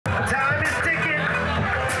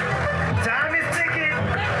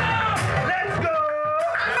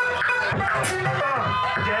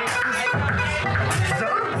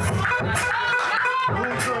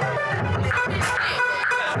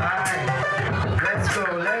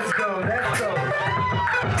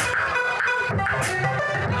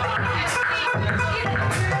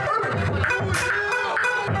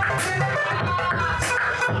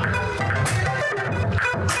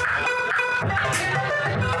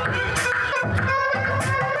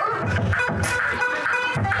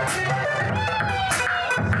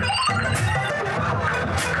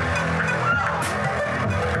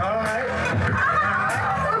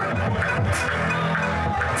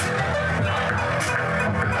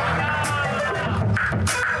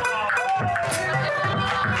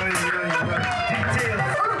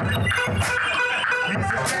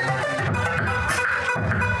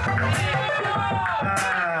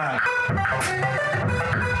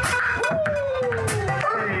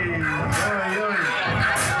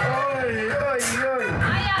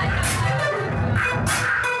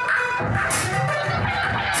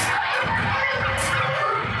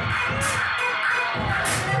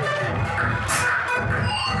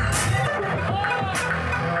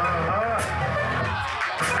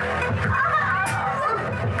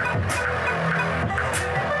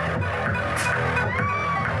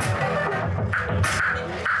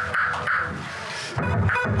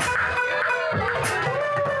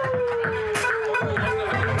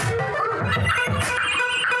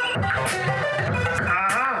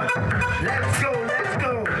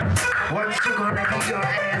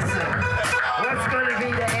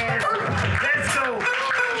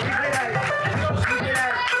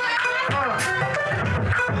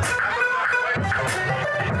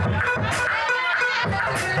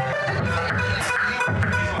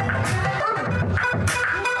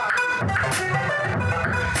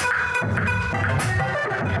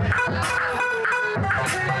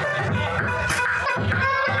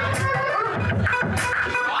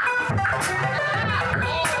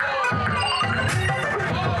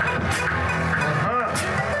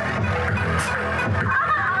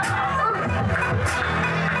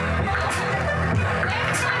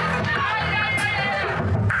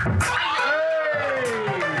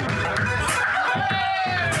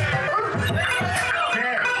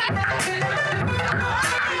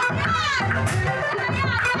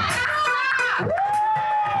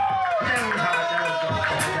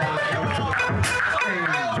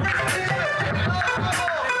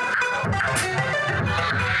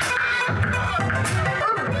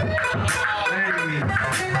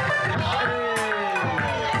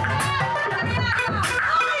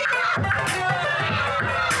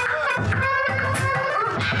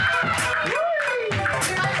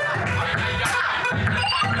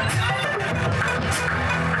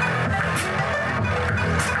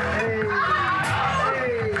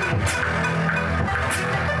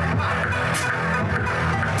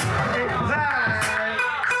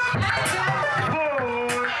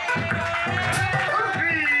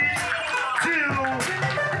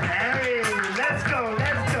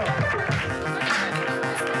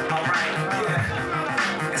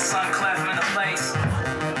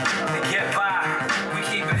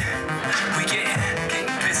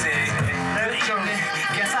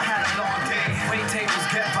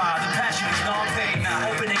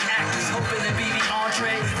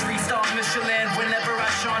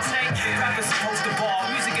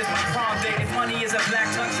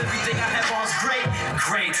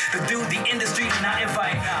Great, the dude, the industry, not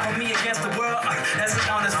invite. For me against the world, that's an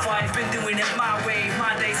honest fight. Been doing it my way,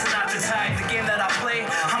 my days are not the type. The game that I play,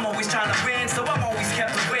 I'm always trying to win, so I'm always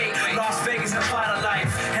kept away. Las Vegas, Nevada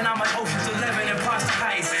life, and I'm like Ocean's 11 and Pasta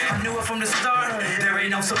Heights. I knew it from the start, there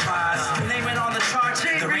ain't no surprise. Your name ain't on the chart,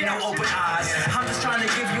 there ain't no open eyes. I'm just trying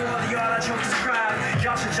to give you all the art I chose to describe.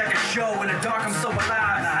 Y'all should check a show, in the dark I'm so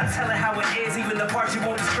alive. I tell it how it is, even the parts you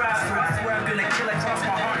won't describe. So I swear I'm gonna kill it, cross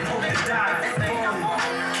my heart and hope to die.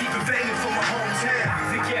 Keep it banging for my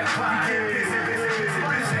hometown. To get by. Get busy, busy, busy,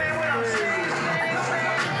 busy. Say what I'm saying.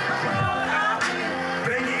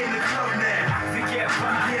 Bang it in the club now. To get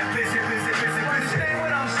by. Get busy, busy, busy, busy. Say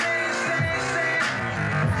what I'm saying, saying.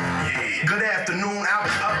 Yeah. Good afternoon, I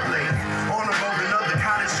was up late. On the road, another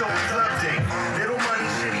college show and club date. Little money,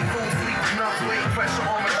 shitty food, sleep, enough weight. Pressure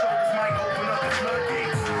on my shoulders might open up the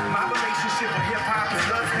floodgates. My relationship with hip-hop is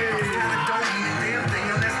love-hate. It's kinda don't mean a damn thing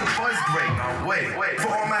unless the buzz great. Wait, for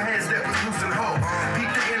all my heads that was loose and hope. Peep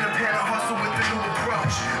the independent hustle with the new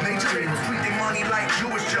approach. Major labels treat their money like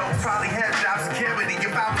Jewish jokes. Probably had job security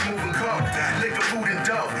if I was moving coke. Liquor, food, and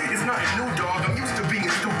dope. It's nothing new, dog. I'm used to being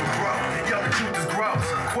stupid, bro. Yo, the truth is gross.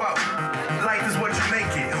 Quote, life is what you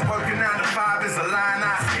make it. Working 9 to 5 is a line,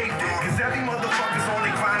 I escaped it. Cause every motherfucker's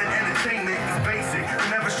only grinding entertainment is basic.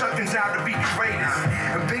 Never shucking job to be the greatest.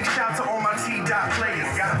 And big shout to all my T-Dot players.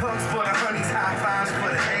 Got hugs for the honeys, high fives for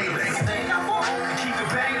the haters. Keep it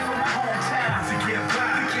banging for my hometown. To get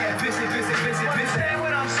by, get busy, busy, busy, busy. Say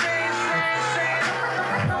what I'm saying, saying.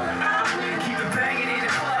 Keep it banging in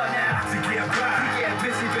the club now. To get by, get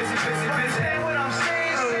busy, busy, busy, busy. Say what I'm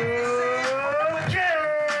saying, okay.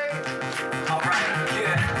 All right,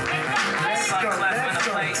 yeah. Sun clap in the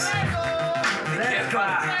place. To get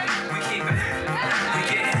by, we keep it, we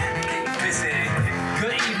get busy.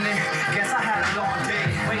 Good evening. Guess I had a long day.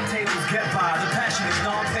 Wait tables, get by. The passion is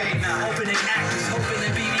non-paid. Opening actors, hoping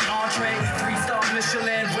to be the entree. 3-star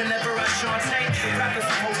Michelin, whenever I chante. Rappers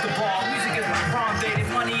supposed to ball. Music is my prom date. If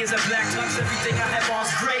money is a black tux, everything I have on's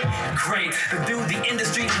great. Great, the dude, the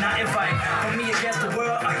industry, not invite. For me against the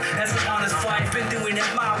world, that's an honest fight. Been doing it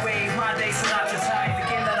my way, my days are not the type. The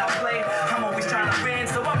game that I play, I'm always trying to win,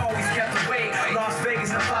 so I'm always kept away. Las Vegas,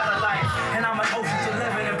 Nevada life, and I'm like Ocean's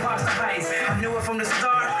 11 and Pasta Heights. I knew it from the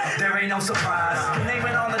start, there ain't no surprise. Your name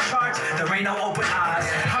ain't on the charts, there ain't no open eyes.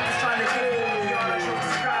 I'm just trying to get you all that you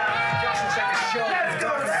describe. Y'all should check a show, the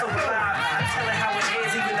dark is so alive. I tell it how it is,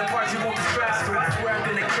 even the parts you won't describe. So I swear I'm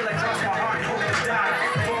gonna kill it, cross my heart and hope to die.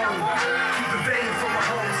 Boom, keep it banging for my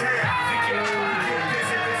hometown.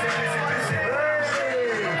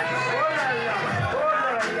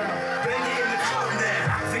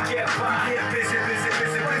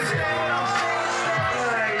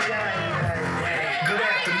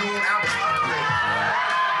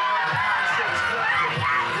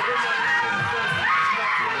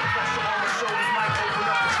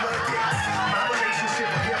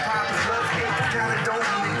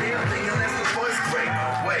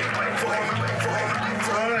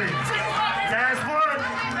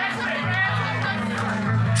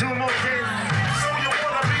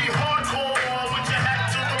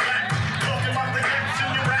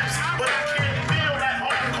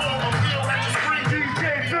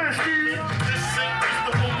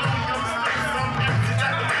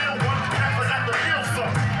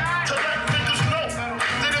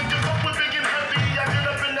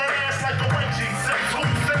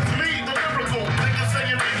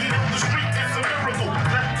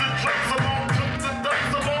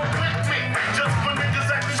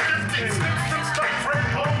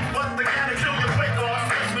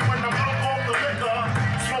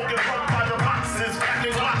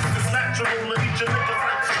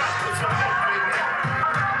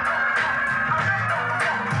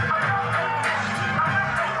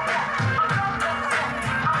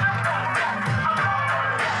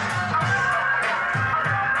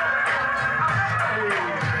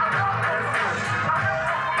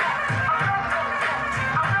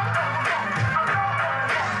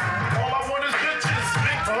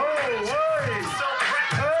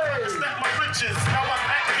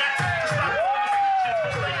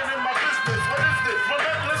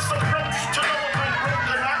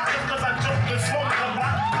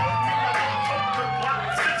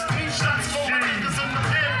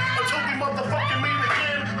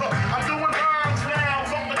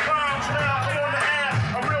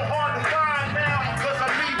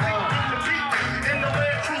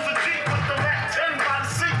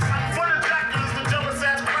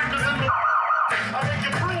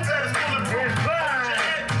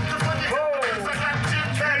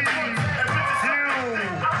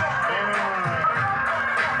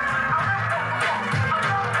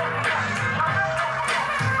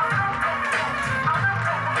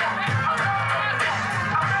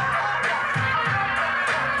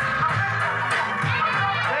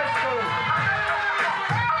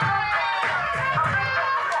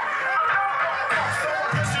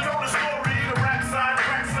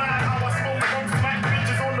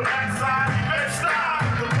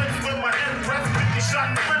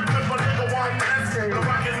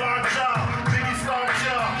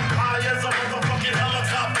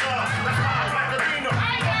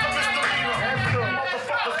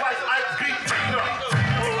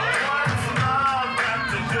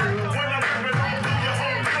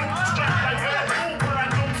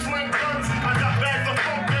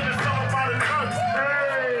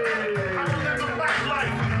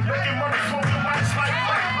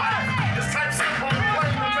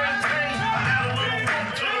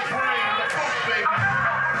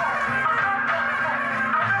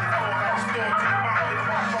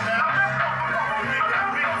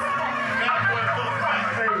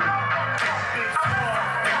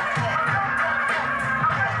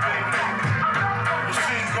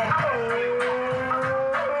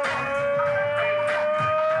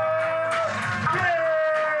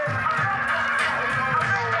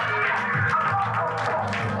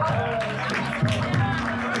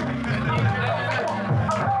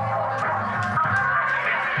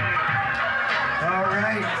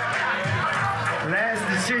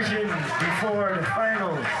 decision before the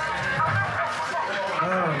finals.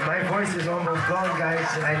 Oh, my voice is almost gone, guys.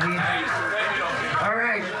 I need... All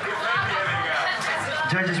right.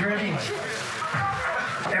 Judges ready?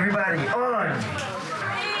 Everybody, on.